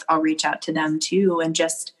with, I'll reach out to them too, and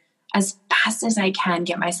just as fast as I can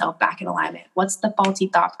get myself back in alignment. What's the faulty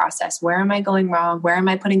thought process? Where am I going wrong? Where am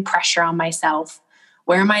I putting pressure on myself?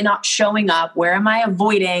 Where am I not showing up? Where am I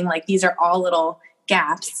avoiding? Like, these are all little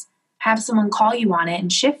gaps. Have someone call you on it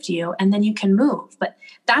and shift you, and then you can move. But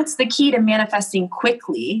that's the key to manifesting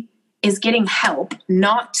quickly, is getting help,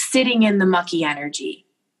 not sitting in the mucky energy.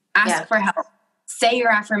 Ask for help. Say your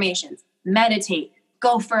affirmations. Meditate.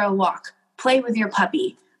 Go for a walk. Play with your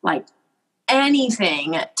puppy. Like,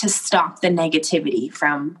 anything to stop the negativity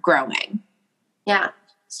from growing. Yeah.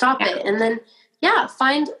 Stop it. And then,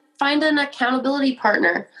 find an accountability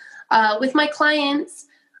partner. With my clients,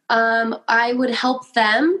 I would help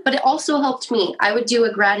them, but it also helped me. I would do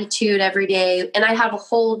a gratitude every day, and I have a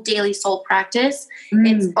whole daily soul practice.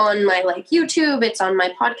 It's on my YouTube, it's on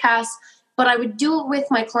my podcast, but I would do it with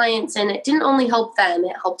my clients, and it didn't only help them,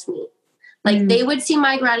 it helped me. They would see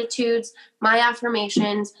my gratitudes, my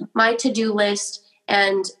affirmations, my to-do list,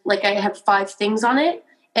 and I had 5 things on it.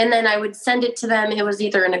 And then I would send it to them. It was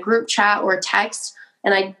either in a group chat or a text.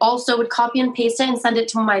 And I also would copy and paste it and send it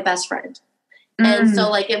to my best friend. And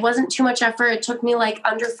so it wasn't too much effort. It took me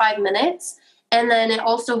under 5 minutes. And then it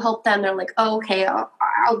also helped them. They're like, oh, okay,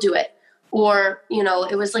 I'll do it. Or,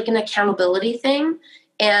 it was an accountability thing.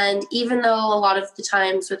 And even though a lot of the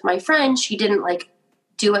times with my friend, she didn't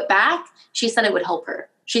do it back, she said it would help her.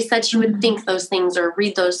 She said she would think those things or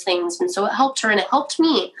read those things. And so it helped her, and it helped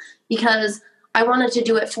me because I wanted to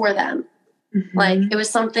do it for them. It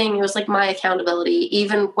was my accountability,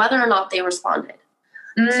 even whether or not they responded.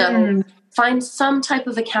 So find some type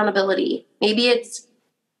of accountability. Maybe it's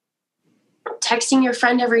texting your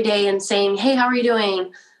friend every day and saying, hey, how are you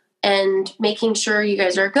doing? And making sure you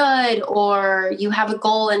guys are good. Or you have a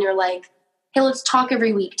goal and you're like, hey, let's talk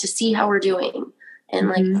every week to see how we're doing.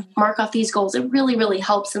 And mark off these goals. It really, really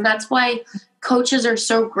helps. And that's why coaches are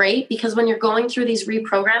so great, because when you're going through these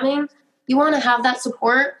reprogramming, you want to have that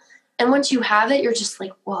support. And once you have it, you're just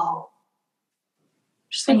like, whoa.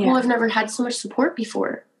 Well, I've never had so much support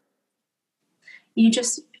before.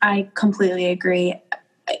 I completely agree.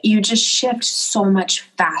 You just shift so much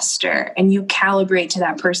faster, and you calibrate to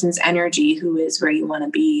that person's energy who is where you want to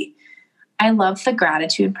be. I love the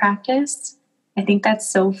gratitude practice. I think that's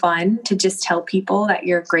so fun to just tell people that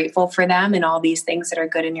you're grateful for them and all these things that are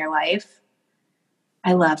good in your life.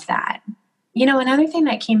 I love that. Another thing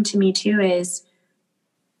that came to me too is,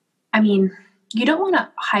 you don't want to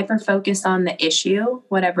hyper focus on the issue,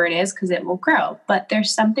 whatever it is, because it will grow. But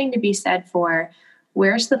there's something to be said for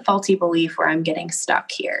where's the faulty belief where I'm getting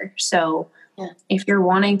stuck here? So if you're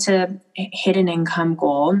wanting to hit an income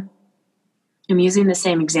goal, I'm using the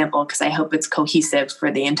same example because I hope it's cohesive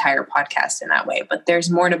for the entire podcast in that way, but there's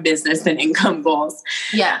more to business than income goals.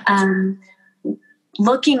 Yeah.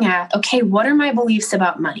 Looking at, okay, what are my beliefs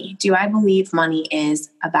about money? Do I believe money is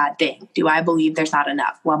a bad thing? Do I believe there's not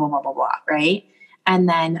enough? Blah, blah, blah, blah, blah, right? And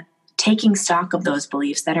then taking stock of those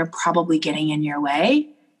beliefs that are probably getting in your way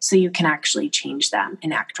so you can actually change them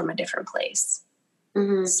and act from a different place.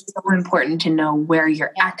 Mm-hmm. It's so important to know where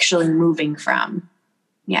you're actually moving from.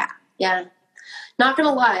 Yeah. Yeah. Not going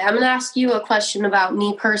to lie. I'm going to ask you a question about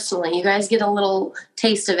me personally. You guys get a little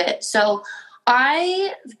taste of it. So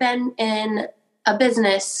I've been in a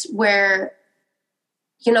business where,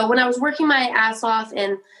 you know, when I was working my ass off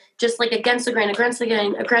and just like against the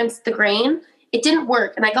grain, it didn't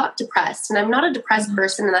work. And I got depressed, and I'm not a depressed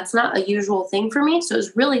person, and that's not a usual thing for me. So it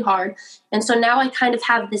was really hard. And so now I kind of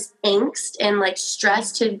have this angst and like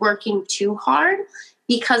stress to working too hard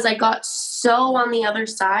because I got so on the other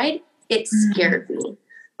side, it scared me.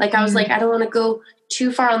 Like I was like, I don't want to go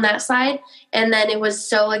too far on that side. And then it was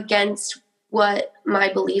so against what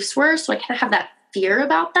my beliefs were. So I kind of have that fear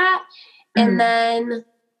about that. And then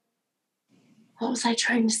what was I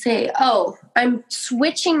trying to say? Oh, I'm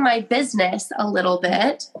switching my business a little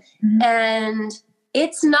bit, and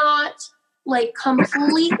it's not like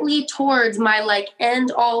completely towards my like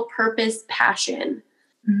end all purpose passion.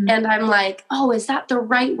 And I'm like, oh, is that the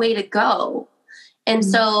right way to go? And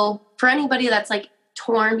so for anybody that's like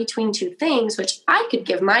torn between two things, which I could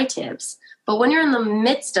give my tips, but when you're in the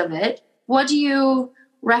midst of it, what do you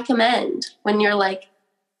recommend when you're like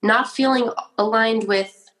not feeling aligned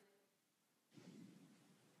with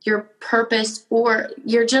your purpose, or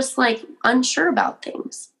you're just like unsure about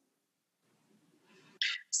things?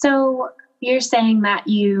 So you're saying that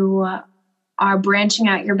you are branching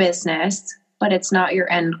out your business, but it's not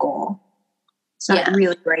your end goal. It's not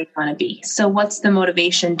really where you want to be. So what's the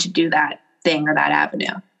motivation to do that thing or that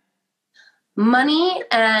avenue? Money,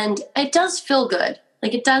 and it does feel good.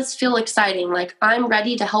 Like it does feel exciting. Like I'm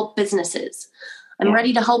ready to help businesses. I'm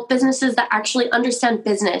ready to help businesses that actually understand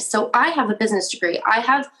business. So I have a business degree. I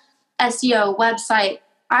have SEO, website.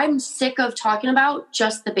 I'm sick of talking about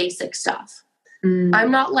just the basic stuff.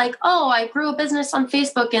 I'm not like, oh, I grew a business on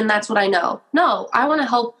Facebook and that's what I know. No, I want to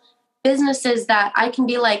help businesses that I can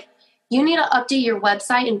be like, you need to update your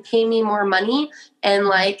website and pay me more money. And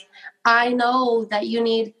like, I know that you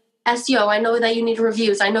need SEO. I know that you need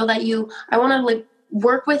reviews. I know that I want to like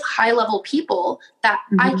work with high level people that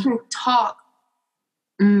I can talk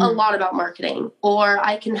a lot about marketing, or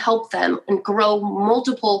I can help them and grow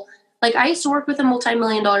multiple. Like I used to work with a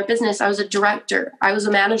multi-million-dollar business. I was a director. I was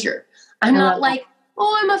a manager. I'm not like,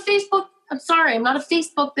 I'm not a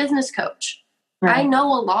Facebook business coach. Right. I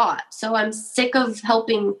know a lot. So I'm sick of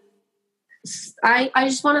helping. I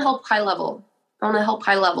just want to help high level. I want to help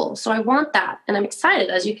high level. So I want that. And I'm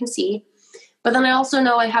excited, as you can see. But then I also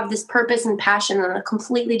know I have this purpose and passion in a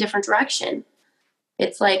completely different direction.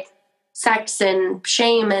 It's like sex and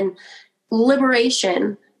shame and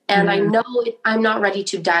liberation. And I know I'm not ready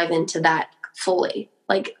to dive into that fully.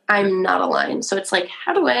 Like I'm not aligned. So it's like,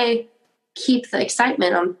 how do I keep the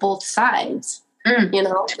excitement on both sides? You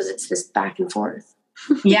know, because it's this back and forth.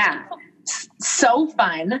 Yeah. So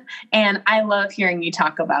fun. And I love hearing you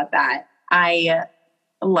talk about that. I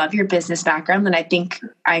love your business background, and I think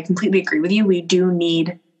I completely agree with you. We do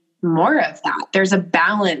need more of that. There's a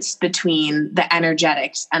balance between the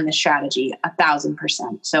energetics and the strategy,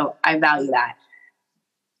 1,000%. So I value that.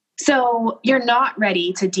 So you're not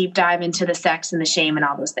ready to deep dive into the sex and the shame and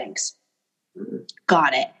all those things.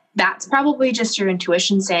 Got it. That's probably just your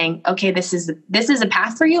intuition saying, okay, this is a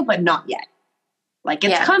path for you, but not yet. Like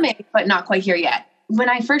it's coming, but not quite here yet. When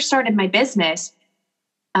I first started my business,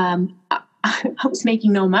 I was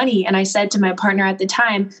making no money. And I said to my partner at the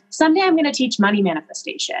time, someday I'm going to teach money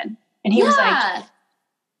manifestation. And he was like,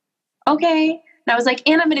 okay. And I was like,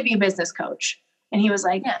 and I'm going to be a business coach. And he was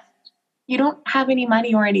like, you don't have any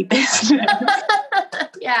money or any business.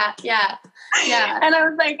 Yeah. And I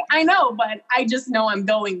was like, I know, but I just know I'm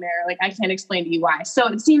going there. Like, I can't explain to you why. So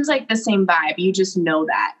it seems like the same vibe. You just know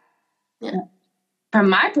that. Yeah. From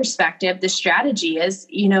my perspective, the strategy is,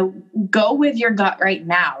 go with your gut right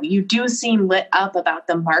now. You do seem lit up about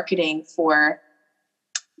the marketing for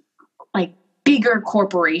like bigger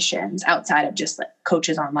corporations outside of just like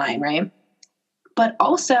coaches online, right? But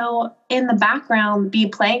also in the background, be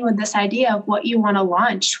playing with this idea of what you want to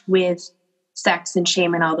launch with sex and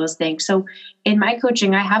shame and all those things. So in my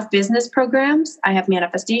coaching, I have business programs, I have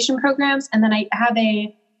manifestation programs, and then I have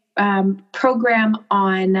a program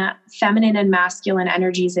on feminine and masculine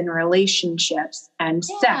energies in relationships and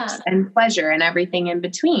sex and pleasure and everything in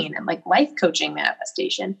between, and like life coaching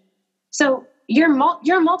manifestation. So you're a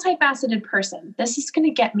multifaceted person. This is going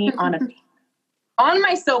to get me on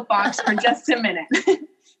my soapbox for just a minute.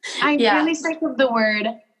 I'm really sick of the word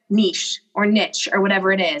niche or niche or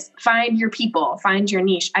whatever it is. Find your people, find your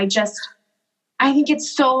niche. I think it's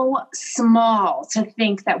so small to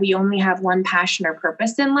think that we only have one passion or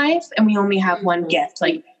purpose in life and we only have one gift.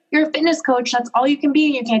 Like, you're a fitness coach, that's all you can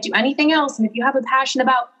be. You can't do anything else. And if you have a passion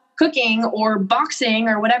about cooking or boxing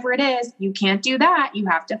or whatever it is, you can't do that. You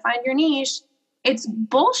have to find your niche. It's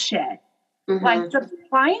bullshit. Mm-hmm. Like, the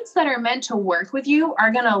clients that are meant to work with you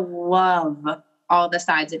are going to love all the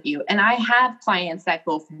sides of you. And I have clients that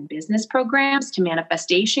go from business programs to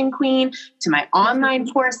Manifestation Queen to my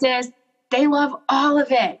online courses. They love all of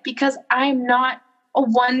it because I'm not a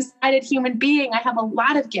one-sided human being. I have a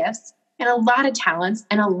lot of gifts and a lot of talents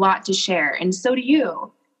and a lot to share. And so do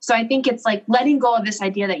you. So I think it's like letting go of this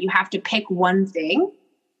idea that you have to pick one thing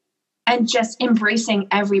and just embracing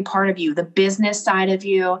every part of you, the business side of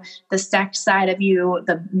you, the sex side of you,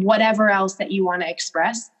 the whatever else that you want to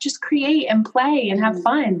express. Just create and play and have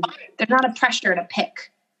fun. There's not a pressure to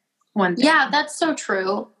pick one thing. Yeah, that's so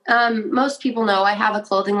true. Most people know I have a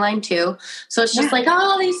clothing line too. So it's just like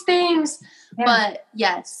all these things. Yeah. But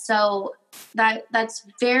yes, so that's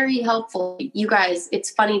very helpful. You guys, it's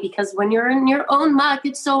funny because when you're in your own muck,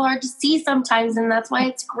 it's so hard to see sometimes. And that's why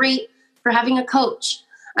it's great for having a coach.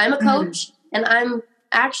 I'm a coach and I'm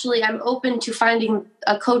open to finding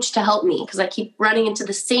a coach to help me because I keep running into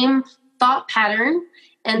the same thought pattern.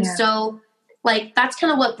 And so like, that's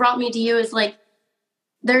kind of what brought me to you is like,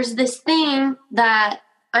 there's this thing that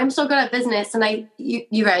I'm so good at business. And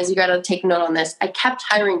you guys, you got to take note on this. I kept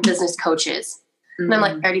hiring business coaches. And I'm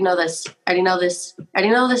like, I already know this. I already know this. I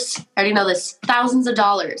already know this. I already know this. Thousands of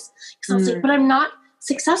dollars. Because I was like, but I'm not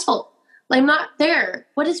successful. Like, I'm not there.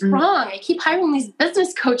 What is wrong? I keep hiring these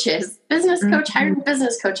business coaches. Business coach hiring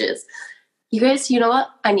business coaches. You guys, you know what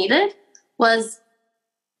I needed was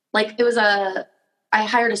like, I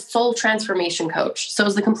hired a soul transformation coach. So it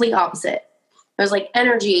was the complete opposite. It was like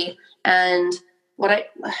energy and it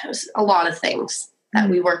was a lot of things that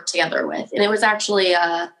we worked together with. And it was actually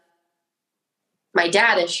my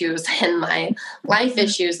dad issues and my life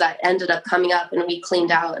issues that ended up coming up and we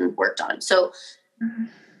cleaned out and worked on. So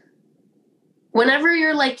whenever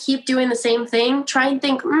you're like, keep doing the same thing, try and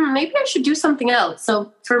think, maybe I should do something else.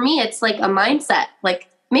 So for me, it's like a mindset. Like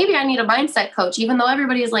maybe I need a mindset coach, even though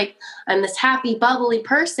everybody is like, I'm this happy, bubbly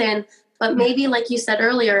person. But maybe like you said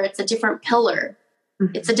earlier, it's a different pillar.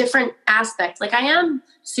 It's a different aspect. Like I am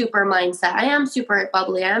super mindset. I am super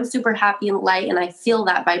bubbly. I am super happy and light. And I feel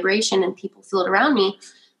that vibration and people feel it around me.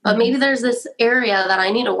 But maybe there's this area that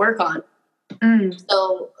I need to work on.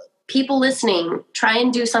 So people listening, try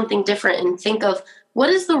and do something different and think of what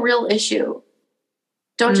is the real issue?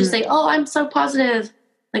 Don't just say, oh, I'm so positive.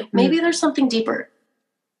 Like maybe there's something deeper.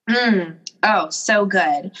 Oh, so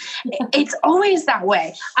good. It's always that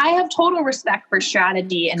way. I have total respect for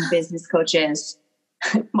strategy and business coaches.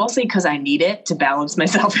 Mostly because I need it to balance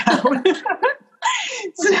myself out.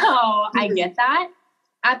 So I get that.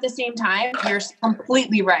 At the same time, you're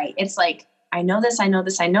completely right. It's like, I know this.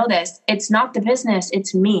 It's not the business.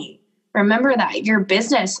 It's me. Remember that your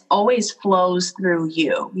business always flows through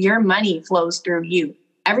you. Your money flows through you.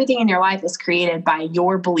 Everything in your life is created by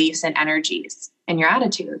your beliefs and energies and your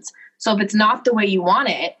attitudes. So if it's not the way you want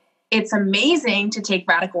it, it's amazing to take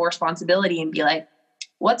radical responsibility and be like,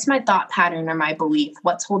 what's my thought pattern or my belief?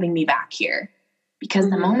 What's holding me back here? Because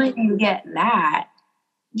the moment you get that,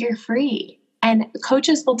 you're free. And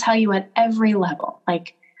coaches will tell you at every level,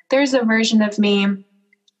 like there's a version of me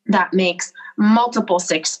that makes multiple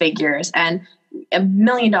six figures and $1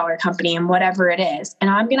 million company and whatever it is. And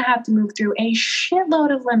I'm going to have to move through a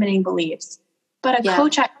shitload of limiting beliefs. But a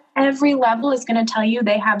coach at every level is going to tell you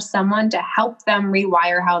they have someone to help them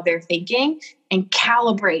rewire how they're thinking and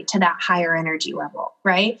calibrate to that higher energy level,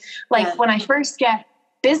 right? Like when I first get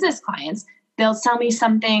business clients, they'll tell me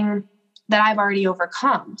something that I've already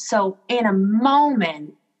overcome. So in a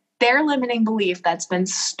moment, their limiting belief that's been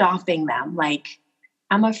stopping them, like,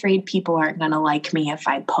 I'm afraid people aren't going to like me if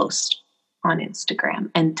I post on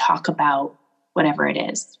Instagram and talk about whatever it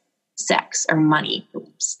is, sex or money,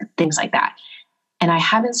 things like that. And I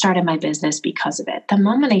haven't started my business because of it. The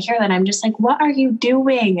moment I hear that, I'm just like, what are you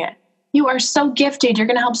doing? You are so gifted. You're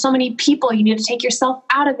going to help so many people. You need to take yourself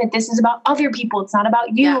out of it. This is about other people. It's not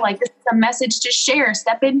about you. Like, this is a message to share.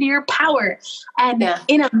 Step into your power. And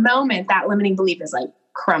in a moment, that limiting belief is like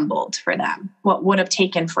crumbled for them. What would have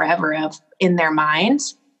taken forever in their mind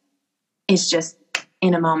is just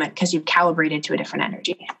in a moment because you've calibrated to a different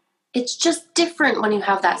energy. It's just different when you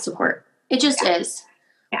have that support. It just is.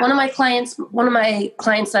 Yeah. One of my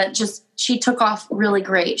clients that she took off really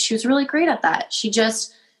great. She was really great at that.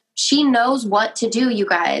 She knows what to do, you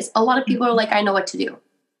guys. A lot of people are like, I know what to do.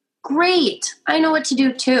 Great. I know what to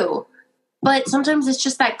do too. But sometimes it's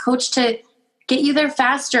just that coach to get you there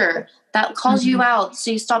faster that calls you out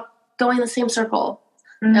so you stop going in the same circle.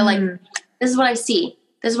 They're like, this is what I see.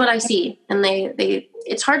 This is what I see. And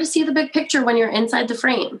it's hard to see the big picture when you're inside the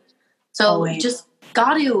frame. So just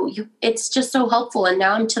it's just so helpful. And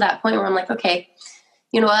now I'm to that point where I'm like, okay,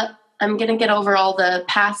 you know what? I'm going to get over all the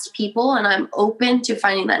past people and I'm open to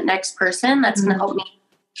finding that next person that's going to help me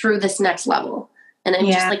through this next level. And I'm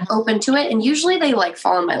just like open to it. And usually they like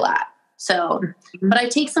fall in my lap. So, but I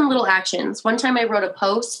take some little actions. One time I wrote a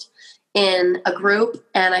post in a group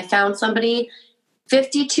and I found somebody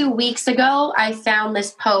 52 weeks ago. I found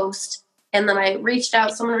this post and then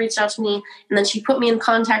someone reached out to me and then she put me in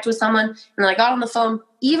contact with someone. And then I got on the phone,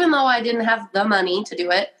 even though I didn't have the money to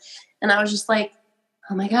do it. And I was just like,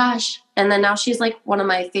 oh my gosh. And then now she's like one of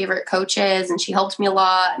my favorite coaches and she helped me a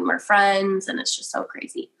lot and we're friends and it's just so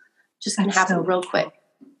crazy. Just can happen real quick.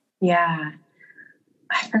 Yeah.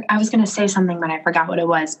 I was going to say something, but I forgot what it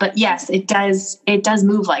was. But yes, it does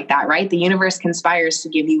move like that, right? The universe conspires to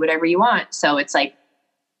give you whatever you want. So it's like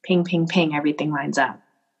ping, ping, ping, everything lines up.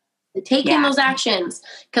 Taking those actions.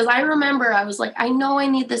 Because I remember I was like, I know I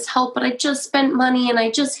need this help, but I just spent money and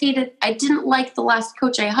I just hated, I didn't like the last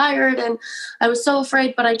coach I hired and I was so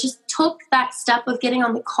afraid, but I just took that step of getting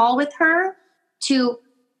on the call with her to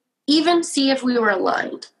even see if we were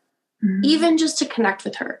aligned, even just to connect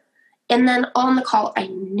with her. And then on the call, I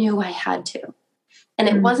knew I had to. And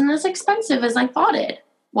it wasn't as expensive as I thought it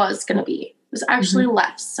was going to be. It was actually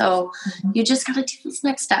less. So you just got to do these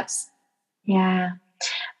next steps. Yeah.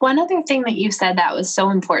 One other thing that you said that was so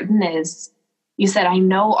important is you said, I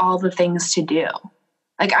know all the things to do.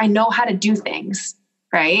 Like, I know how to do things,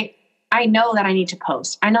 right? I know that I need to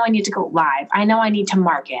post. I know I need to go live. I know I need to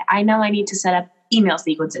market. I know I need to set up email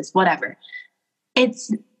sequences, whatever.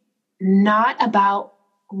 It's not about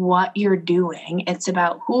what you're doing. It's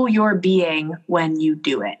about who you're being when you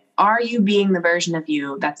do it. Are you being the version of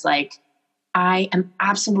you that's like, I am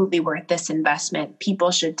absolutely worth this investment.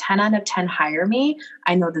 People should 10 out of 10 hire me.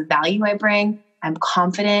 I know the value I bring. I'm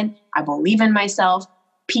confident. I believe in myself.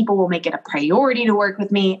 People will make it a priority to work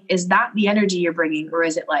with me. Is that the energy you're bringing? Or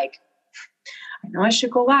is it like, I know I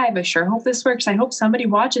should go live. I sure hope this works. I hope somebody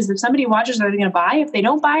watches. If somebody watches, are they going to buy? If they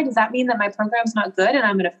don't buy, does that mean that my program's not good and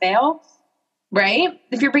I'm going to fail? Right?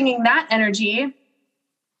 If you're bringing that energy,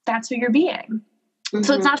 that's who you're being.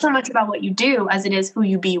 So it's not so much about what you do as it is who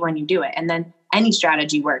you be when you do it. And then any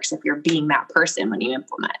strategy works if you're being that person when you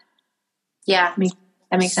implement. Yeah.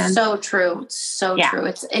 That makes sense. So true. So true.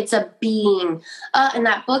 It's a being. In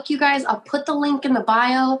that book, you guys, I'll put the link in the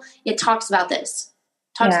bio. It talks about this.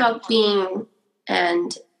 Talks about being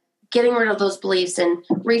and getting rid of those beliefs and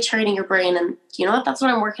retraining your brain. And you know what? That's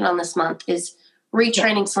what I'm working on this month is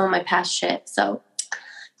retraining some of my past shit. So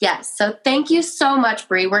yes. So thank you so much,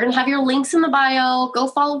 Bree. We're going to have your links in the bio. Go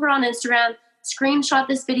follow her on Instagram, screenshot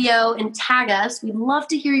this video and tag us. We'd love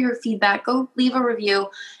to hear your feedback. Go leave a review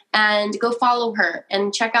and go follow her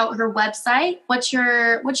and check out her website. What's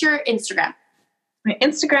your Instagram? My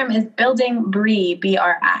Instagram is Building Bree,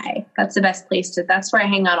 BRI. That's the best place that's where I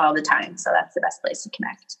hang out all the time. So that's the best place to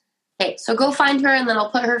connect. Okay, so go find her and then I'll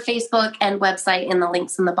put her Facebook and website in the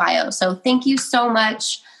links in the bio. So thank you so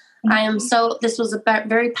much. This was a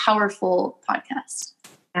very powerful podcast.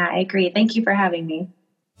 Yeah, I agree. Thank you for having me.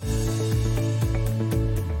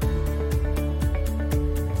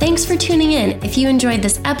 Thanks for tuning in. If you enjoyed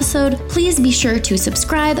this episode, please be sure to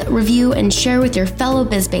subscribe, review, and share with your fellow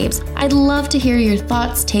biz babes. I'd love to hear your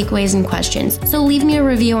thoughts, takeaways, and questions, so leave me a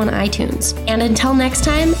review on iTunes. And until next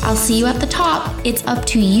time, I'll see you at the top. It's up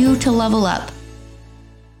to you to level up.